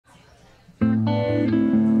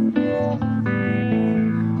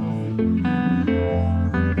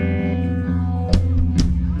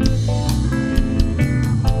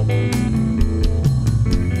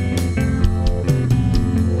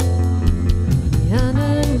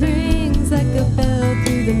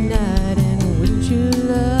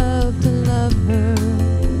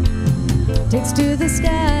Reaches to the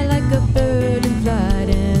sky like a bird in flight,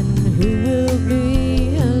 and who will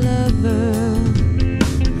be her lover?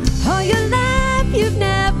 All your life you've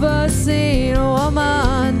never seen a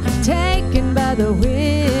woman taken by the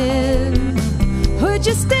wind. Would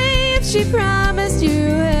you stay if she promised you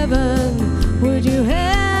heaven? Would you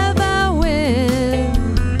ever win?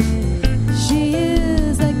 She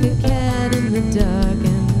is like a cat in the dark,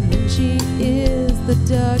 and she is the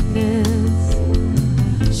darkness.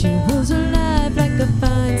 She rules her life like a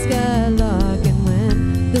fine skylark, and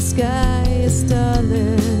when the sky is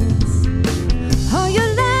starless. All your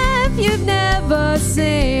life you've never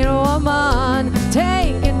seen a woman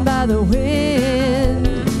taken by the wind.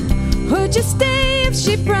 Would you stay if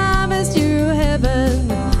she promised you heaven?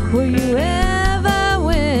 Will you ever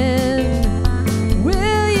win?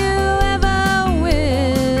 Will you ever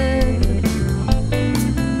win?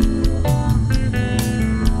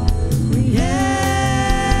 Rhiannon,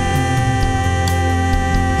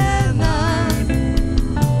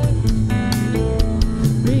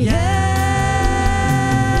 Rhiannon,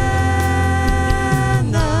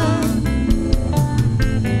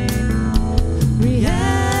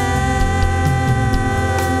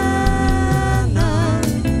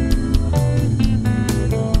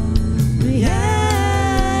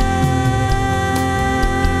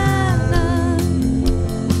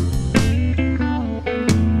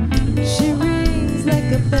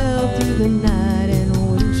 the night, and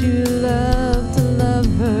wouldn't you love to love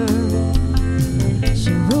her?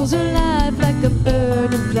 She rules her life like a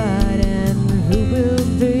bird in flight, and who will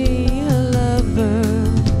be her lover?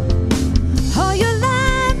 All your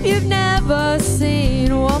life you've never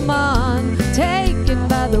seen a woman taken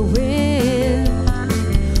by the wind.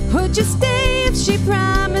 Would you stay if she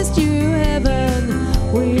promised you heaven?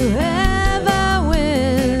 Will you ever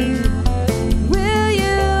win? Will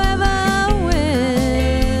you ever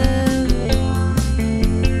win?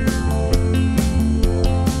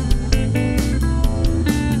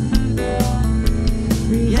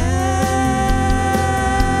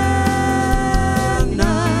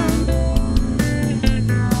 Rhiannon,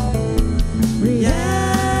 Rhiannon,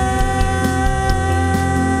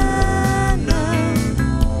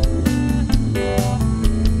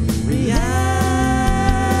 Rhiannon.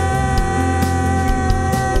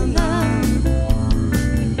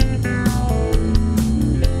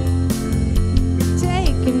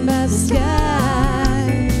 Taken by the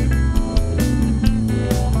sky,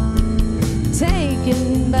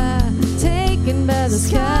 taken by the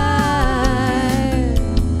sky,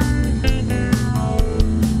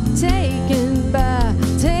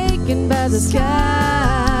 taken by the sky.